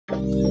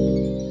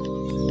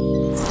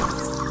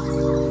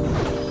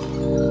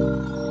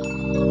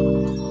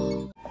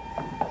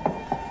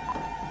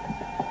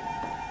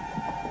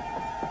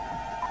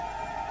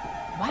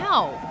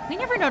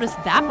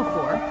noticed that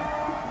before.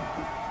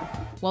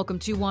 Welcome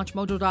to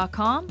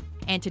WatchMojo.com,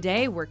 and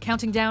today we're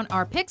counting down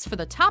our picks for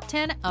the top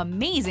 10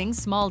 amazing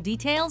small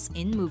details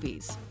in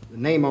movies. The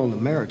name on the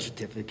marriage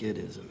certificate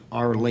is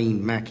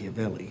Arlene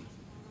Machiavelli.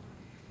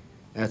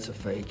 That's a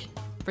fake.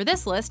 For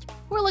this list,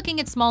 we're looking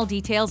at small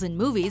details in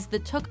movies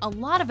that took a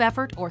lot of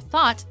effort or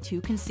thought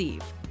to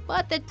conceive,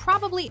 but that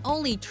probably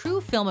only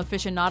true film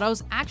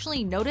aficionados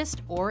actually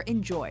noticed or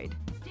enjoyed.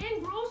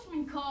 Dan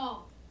Grossman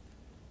called.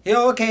 Yeah,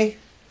 okay.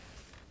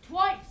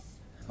 Twice.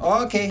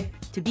 Okay.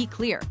 To be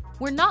clear,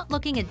 we're not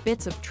looking at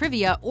bits of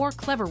trivia or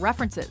clever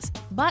references,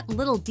 but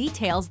little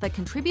details that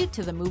contribute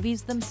to the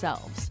movies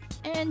themselves.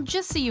 And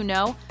just so you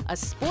know, a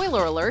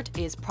spoiler alert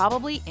is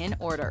probably in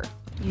order.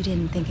 You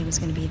didn't think it was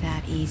going to be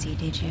that easy,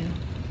 did you?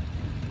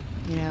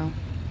 You know,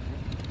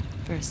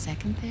 for a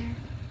second there?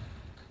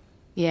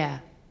 Yeah,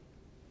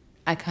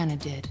 I kind of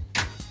did.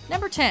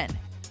 Number 10.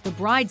 The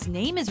bride's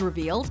name is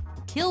revealed.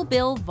 Kill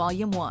Bill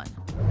Volume 1.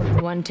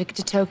 One ticket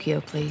to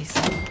Tokyo, please.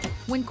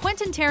 When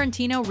Quentin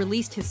Tarantino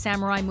released his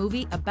samurai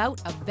movie about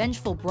a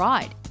vengeful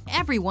bride,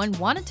 everyone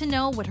wanted to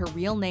know what her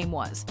real name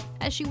was,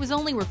 as she was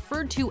only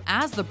referred to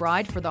as the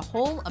bride for the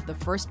whole of the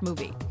first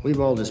movie. We've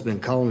all just been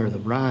calling her the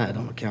bride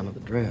on account of the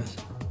dress.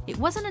 It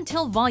wasn't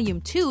until Volume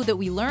 2 that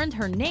we learned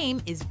her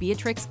name is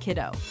Beatrix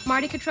Kiddo.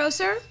 Marty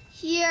Catroser?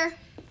 Here.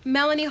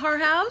 Melanie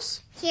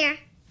Harhouse? Here.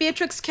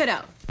 Beatrix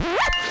Kiddo.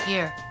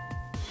 Here.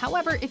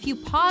 However, if you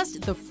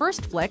paused the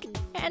first flick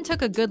and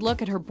took a good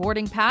look at her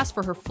boarding pass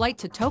for her flight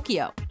to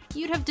Tokyo,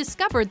 you'd have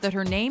discovered that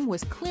her name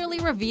was clearly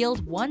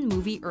revealed one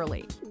movie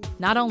early.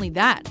 Not only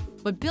that,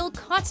 but Bill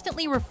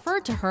constantly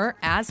referred to her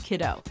as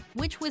Kiddo,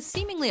 which was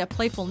seemingly a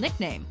playful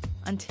nickname,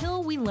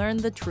 until we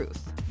learned the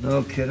truth.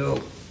 No,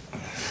 kiddo.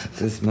 At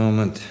this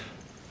moment,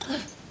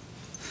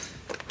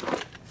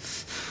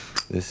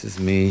 this is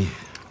me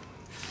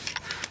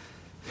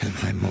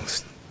and my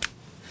most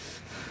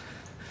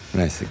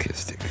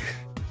masochistic.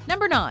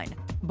 Number 9.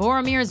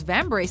 Boromir's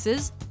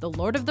Vambraces, the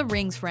Lord of the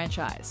Rings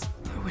franchise.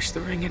 I wish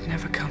the ring had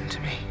never come to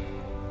me.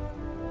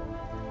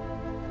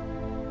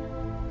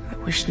 I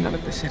wish none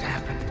of this had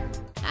happened.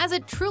 As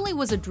it truly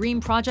was a dream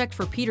project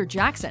for Peter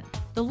Jackson,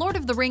 the Lord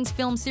of the Rings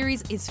film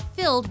series is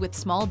filled with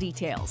small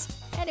details,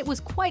 and it was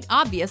quite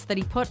obvious that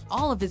he put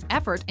all of his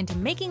effort into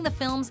making the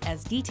films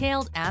as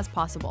detailed as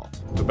possible.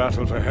 The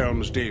battle for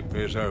Helm's Deep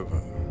is over.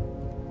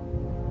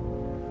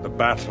 The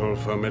battle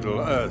for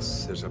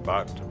Middle-earth is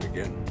about to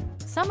begin.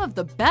 Some of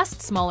the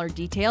best smaller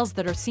details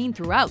that are seen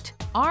throughout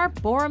are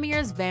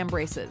Boromir's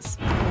Vambraces.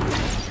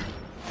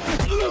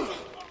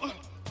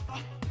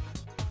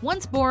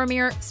 Once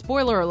Boromir,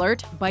 spoiler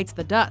alert, bites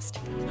the dust,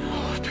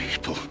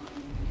 People.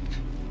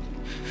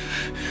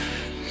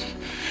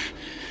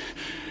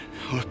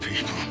 What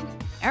people?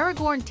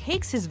 Aragorn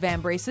takes his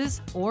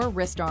Vambraces, or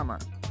wrist armor.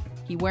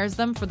 He wears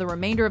them for the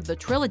remainder of the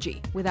trilogy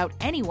without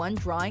anyone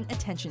drawing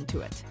attention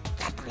to it.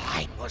 That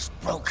line was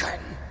broken.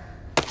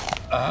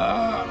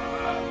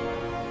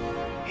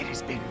 It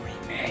has been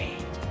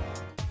remade.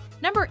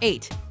 Number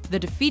 8. The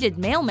defeated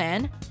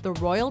mailman, the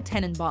Royal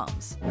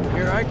Tenenbaums.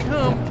 Here I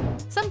come.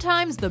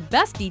 Sometimes the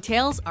best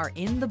details are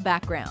in the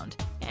background,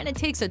 and it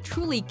takes a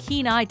truly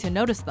keen eye to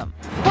notice them.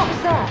 What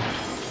was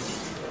that?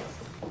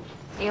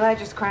 Eli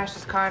just crashed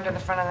his car into the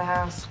front of the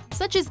house.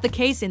 Such is the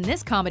case in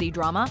this comedy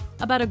drama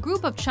about a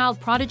group of child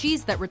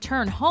prodigies that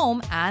return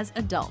home as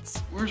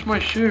adults. Where's my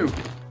shoe?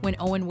 When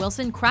Owen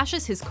Wilson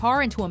crashes his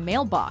car into a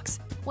mailbox,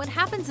 what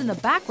happens in the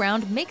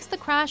background makes the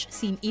crash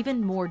seem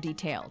even more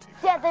detailed.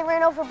 Dad, they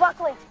ran over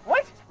Buckley.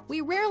 What?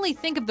 We rarely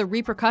think of the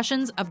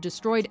repercussions of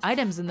destroyed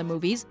items in the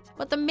movies,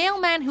 but the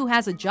mailman who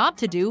has a job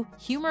to do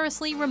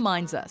humorously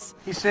reminds us.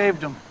 He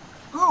saved him.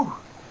 Who?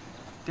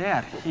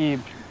 Dad, he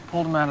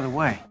pulled him out of the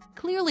way.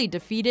 Clearly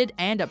defeated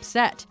and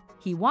upset,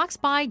 he walks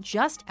by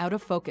just out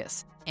of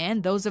focus,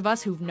 and those of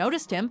us who've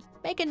noticed him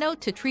make a note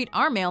to treat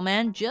our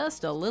mailman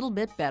just a little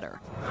bit better.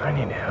 I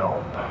need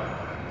help.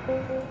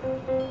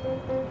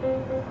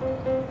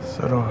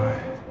 So do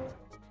I.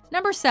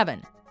 Number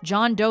 7.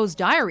 John Doe's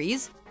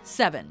Diaries,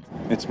 7.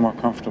 It's more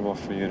comfortable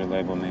for you to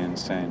label me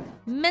insane.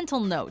 Mental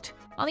note.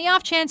 On the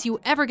off chance you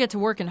ever get to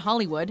work in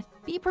Hollywood,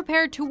 be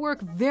prepared to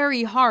work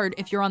very hard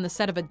if you're on the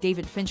set of a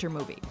David Fincher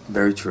movie.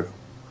 Very true.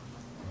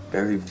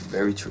 Very,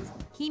 very true.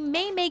 He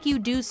may make you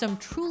do some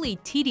truly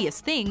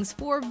tedious things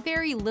for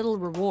very little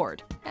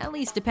reward, at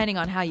least depending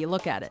on how you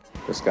look at it.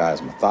 This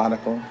guy's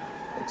methodical,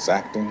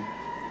 exacting,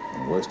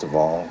 and worst of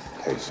all,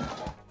 patient.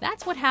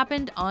 That's what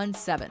happened on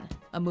 7,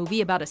 a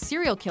movie about a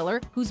serial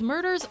killer whose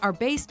murders are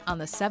based on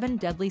the 7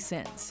 deadly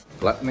sins.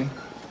 Gluttony,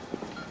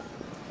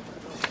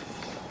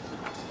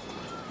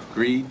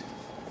 greed,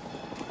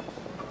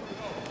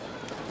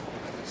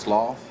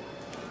 sloth,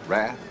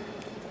 wrath,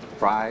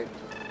 pride,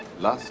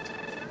 lust,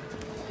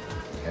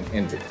 and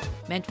envy.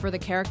 Meant for the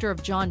character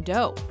of John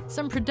Doe,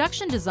 some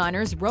production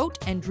designers wrote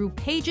and drew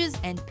pages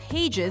and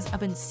pages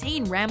of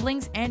insane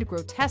ramblings and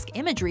grotesque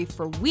imagery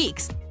for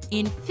weeks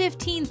in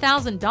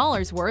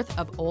 $15,000 worth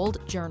of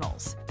old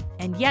journals.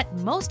 And yet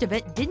most of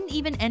it didn't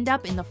even end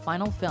up in the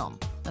final film,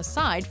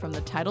 aside from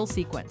the title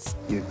sequence.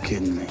 You're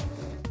kidding me.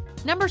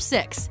 Number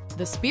 6.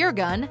 The spear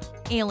gun,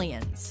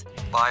 Aliens.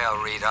 Bio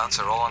readouts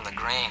are all on the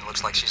green.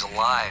 Looks like she's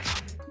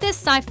alive. This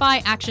sci-fi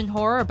action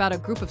horror about a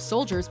group of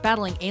soldiers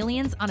battling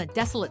aliens on a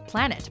desolate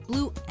planet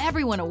blew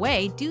everyone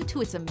away due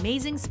to its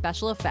amazing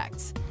special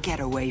effects. Get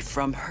away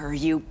from her,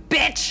 you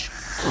bitch!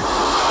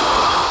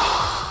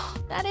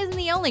 That isn't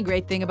the only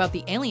great thing about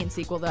the Alien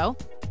sequel, though.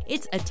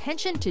 Its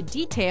attention to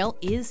detail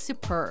is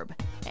superb,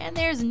 and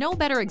there's no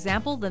better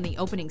example than the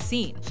opening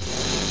scene.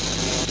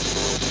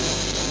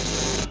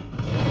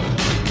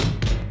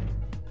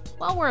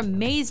 While we're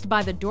amazed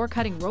by the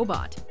door-cutting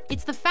robot,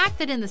 it's the fact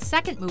that in the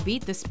second movie,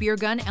 the spear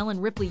gun Ellen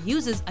Ripley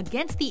uses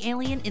against the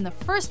alien in the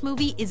first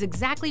movie is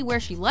exactly where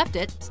she left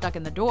it, stuck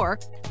in the door,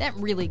 that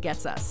really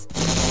gets us.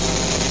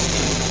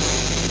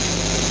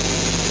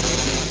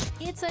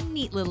 It's a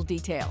neat little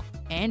detail,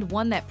 and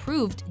one that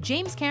proved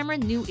James Cameron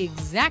knew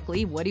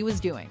exactly what he was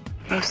doing.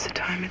 Most of the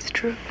time it's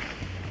true.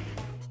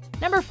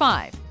 Number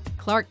 5.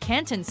 Clark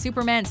Kent and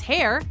Superman's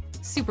hair,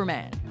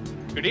 Superman.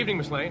 Good evening,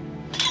 Miss Lane.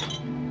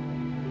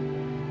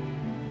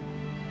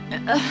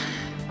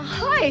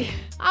 Hi.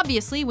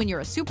 Obviously, when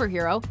you're a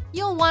superhero,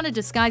 you'll want to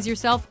disguise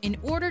yourself in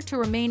order to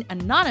remain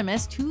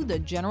anonymous to the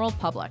general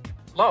public.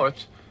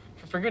 Lois,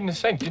 for goodness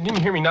sake, didn't you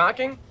hear me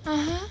knocking?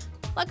 Uh-huh.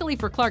 Luckily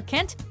for Clark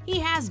Kent, he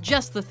has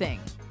just the thing,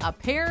 a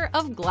pair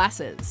of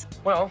glasses.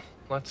 Well,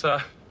 let's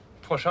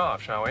push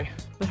off, shall we?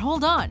 But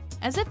hold on,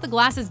 as if the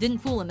glasses didn't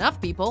fool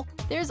enough people,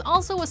 there's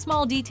also a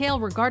small detail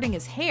regarding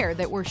his hair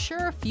that we're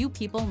sure few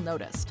people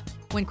noticed.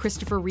 When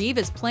Christopher Reeve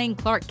is playing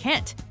Clark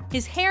Kent,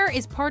 his hair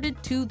is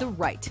parted to the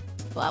right.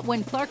 But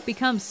when Clark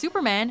becomes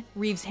Superman,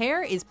 Reeve's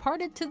hair is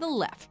parted to the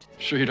left.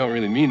 Sure you don't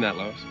really mean that,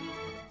 Lois?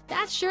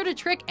 That's sure to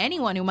trick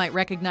anyone who might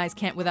recognize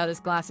Kent without his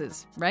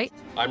glasses, right?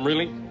 I'm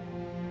really...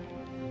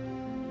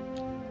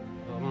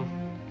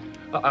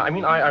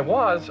 I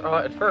was,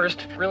 at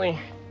first, really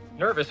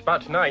nervous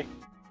about tonight.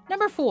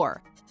 Number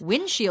 4.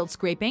 Windshield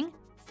scraping,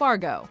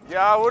 Fargo.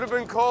 Yeah, it would have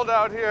been cold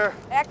out here.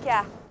 Heck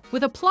yeah.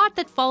 With a plot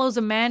that follows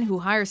a man who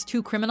hires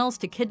 2 criminals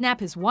to kidnap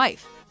his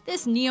wife,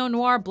 this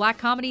neo-noir black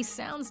comedy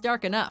sounds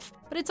dark enough,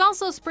 but it's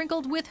also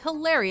sprinkled with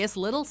hilarious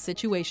little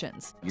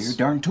situations. You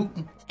darn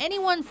tootin'.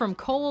 Anyone from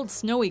cold,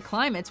 snowy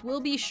climates will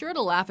be sure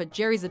to laugh at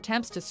Jerry's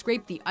attempts to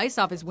scrape the ice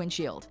off his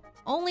windshield,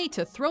 only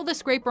to throw the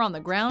scraper on the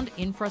ground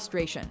in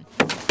frustration.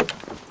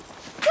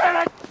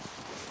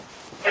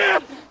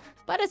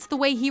 But it's the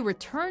way he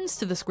returns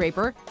to the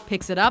scraper,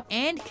 picks it up,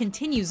 and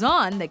continues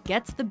on that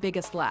gets the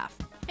biggest laugh.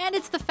 And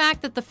it's the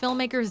fact that the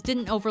filmmakers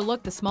didn't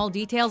overlook the small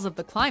details of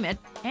the climate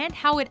and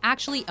how it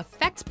actually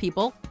affects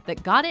people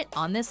that got it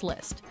on this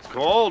list. It's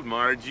cold,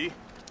 Margie.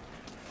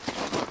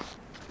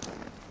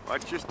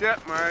 Watch your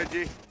step,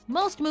 Margie.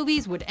 Most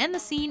movies would end the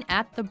scene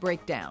at the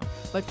breakdown,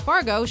 but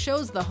Fargo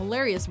shows the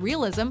hilarious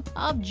realism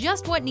of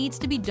just what needs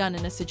to be done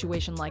in a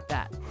situation like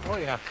that. Oh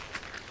yeah,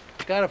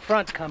 got a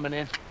front coming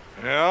in.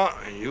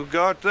 Yeah, you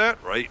got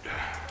that right.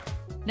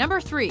 Number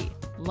 3.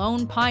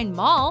 Lone Pine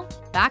Mall,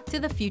 Back to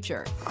the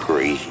Future.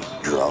 Crazy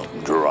drunk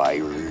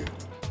driver.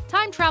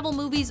 Time travel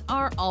movies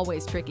are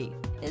always tricky,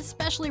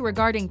 especially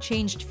regarding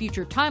changed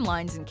future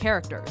timelines and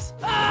characters.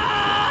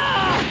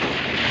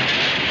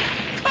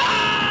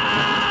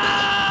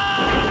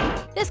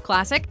 This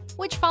classic,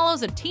 which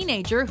follows a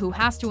teenager who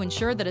has to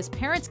ensure that his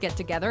parents get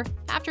together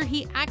after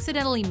he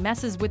accidentally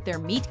messes with their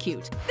meet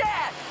cute,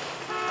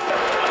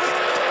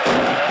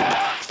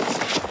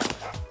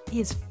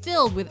 is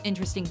filled with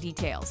interesting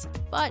details,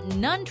 but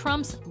none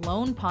trumps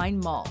Lone Pine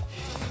Mall.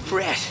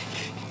 Brett,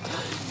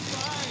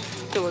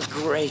 it was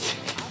great.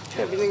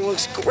 Everything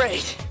looks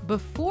great.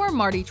 Before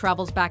Marty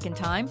travels back in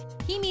time,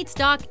 he meets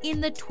Doc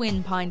in the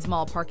Twin Pines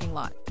Mall parking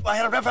lot. I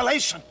had a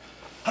revelation,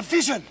 a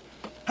vision,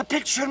 a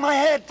picture in my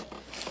head,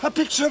 a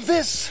picture of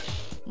this.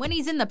 When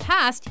he's in the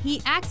past,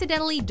 he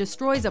accidentally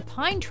destroys a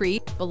pine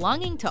tree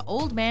belonging to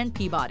Old Man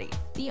Peabody,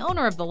 the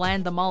owner of the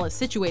land the mall is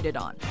situated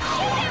on.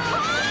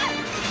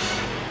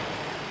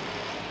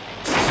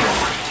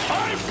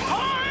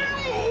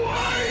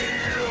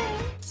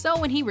 So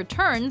when he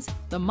returns,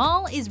 the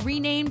mall is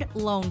renamed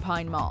Lone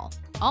Pine Mall,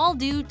 all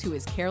due to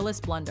his careless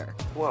blunder.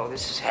 Whoa,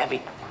 this is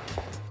heavy.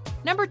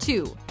 Number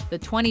 2. The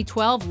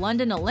 2012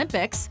 London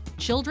Olympics,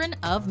 Children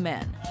of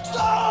Men.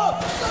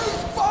 Stop!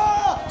 Cease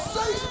fire!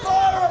 Cease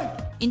firing!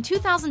 In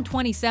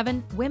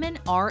 2027, women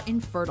are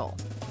infertile.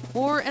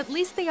 Or at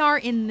least they are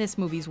in this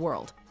movie's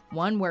world.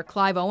 One where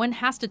Clive Owen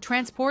has to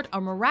transport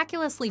a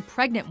miraculously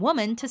pregnant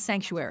woman to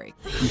sanctuary.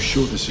 I'm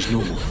sure this is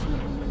normal.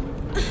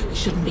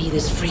 Shouldn't be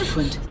this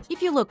frequent.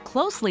 If you look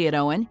closely at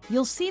Owen,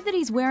 you'll see that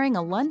he's wearing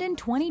a London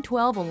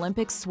 2012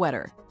 Olympics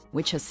sweater,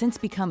 which has since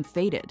become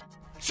faded.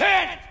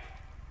 Sit!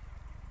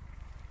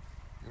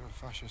 You're a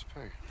fascist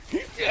pig.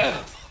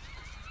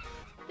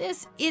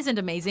 This isn't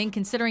amazing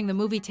considering the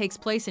movie takes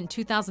place in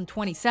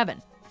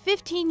 2027,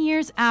 15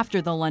 years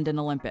after the London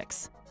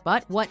Olympics.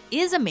 But what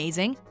is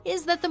amazing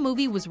is that the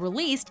movie was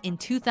released in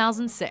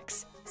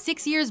 2006,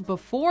 6 years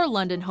before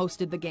London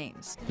hosted the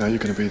Games. Now you're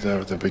going to be there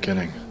at the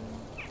beginning.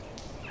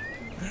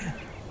 I'll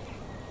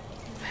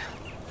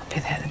be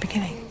there at the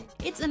beginning.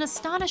 It's an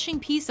astonishing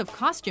piece of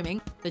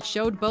costuming that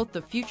showed both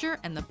the future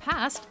and the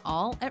past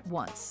all at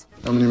once.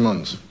 How many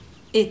months?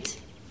 It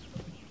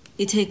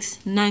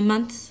takes 9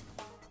 months.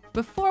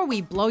 Before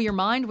we blow your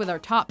mind with our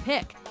top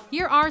pick,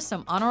 here are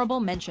some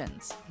honorable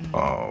mentions.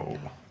 Oh,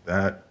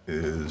 that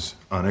is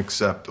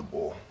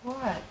unacceptable.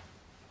 What?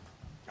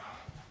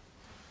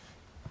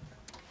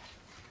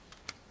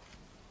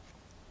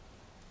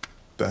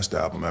 Best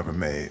album ever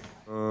made.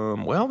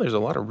 Well, there's a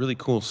lot of really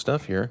cool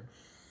stuff here.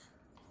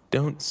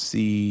 Don't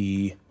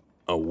see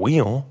a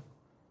wheel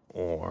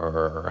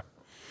or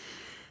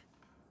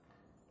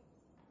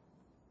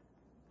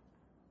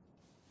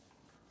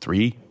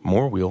 3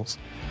 more wheels.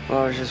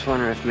 Well, I was just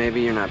wondering if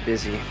maybe you're not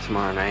busy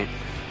tomorrow night.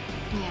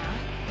 Yeah.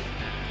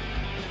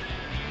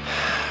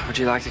 Would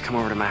you like to come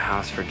over to my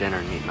house for dinner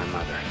and meet my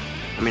mother?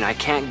 I mean, I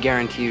can't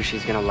guarantee you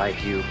she's gonna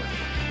like you, but...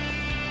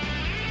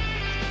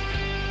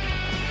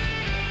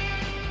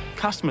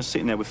 Customers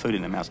sitting there with food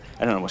in their mouths.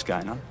 I don't know what's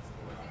going on.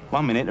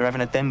 1 minute, they're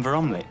having a Denver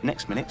omelette.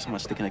 Next minute,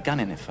 someone's sticking a gun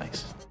in their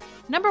face.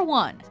 Number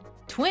 1.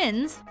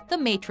 Twins, The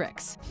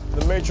Matrix.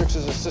 The Matrix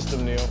is a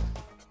system, Neo.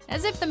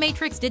 As if The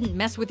Matrix didn't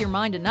mess with your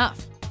mind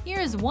enough,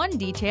 here's one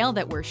detail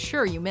that we're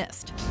sure you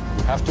missed.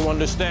 You have to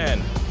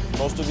understand,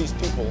 most of these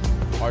people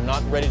are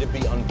not ready to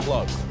be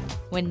unplugged.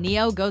 When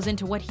Neo goes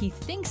into what he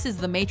thinks is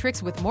the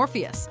Matrix with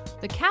Morpheus,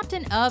 the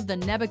captain of the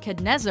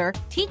Nebuchadnezzar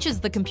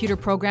teaches the computer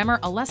programmer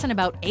a lesson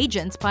about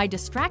agents by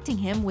distracting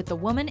him with the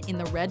woman in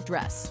the red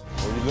dress.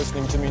 Were you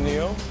listening to me,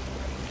 Neo?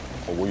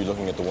 Or were you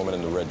looking at the woman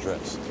in the red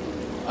dress?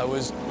 I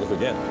was... Look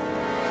again.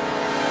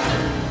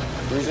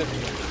 Freeze it.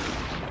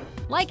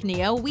 Like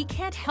Neo, we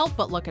can't help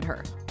but look at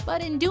her.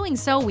 But in doing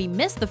so, we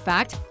miss the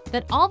fact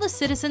that all the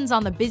citizens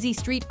on the busy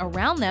street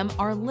around them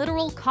are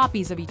literal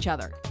copies of each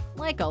other,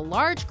 like a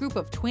large group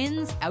of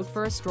twins out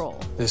for a stroll.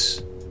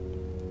 This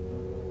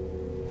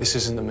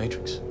isn't the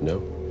Matrix.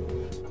 No.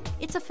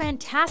 It's a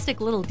fantastic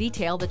little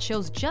detail that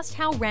shows just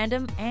how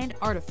random and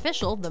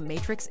artificial the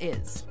Matrix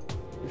is.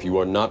 If you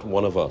are not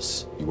one of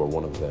us, you are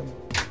one of them.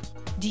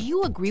 Do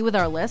you agree with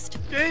our list?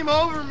 Game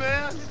over,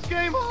 man. It's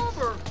game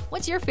over.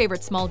 What's your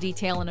favorite small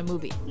detail in a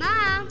movie?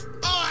 Mom!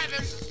 Oh, I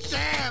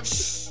understand.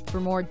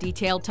 For more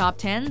detailed top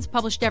 10s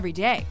published every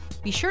day,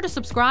 be sure to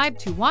subscribe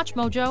to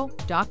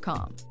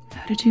WatchMojo.com.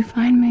 How did you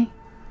find me?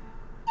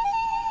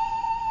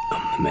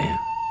 I'm the man.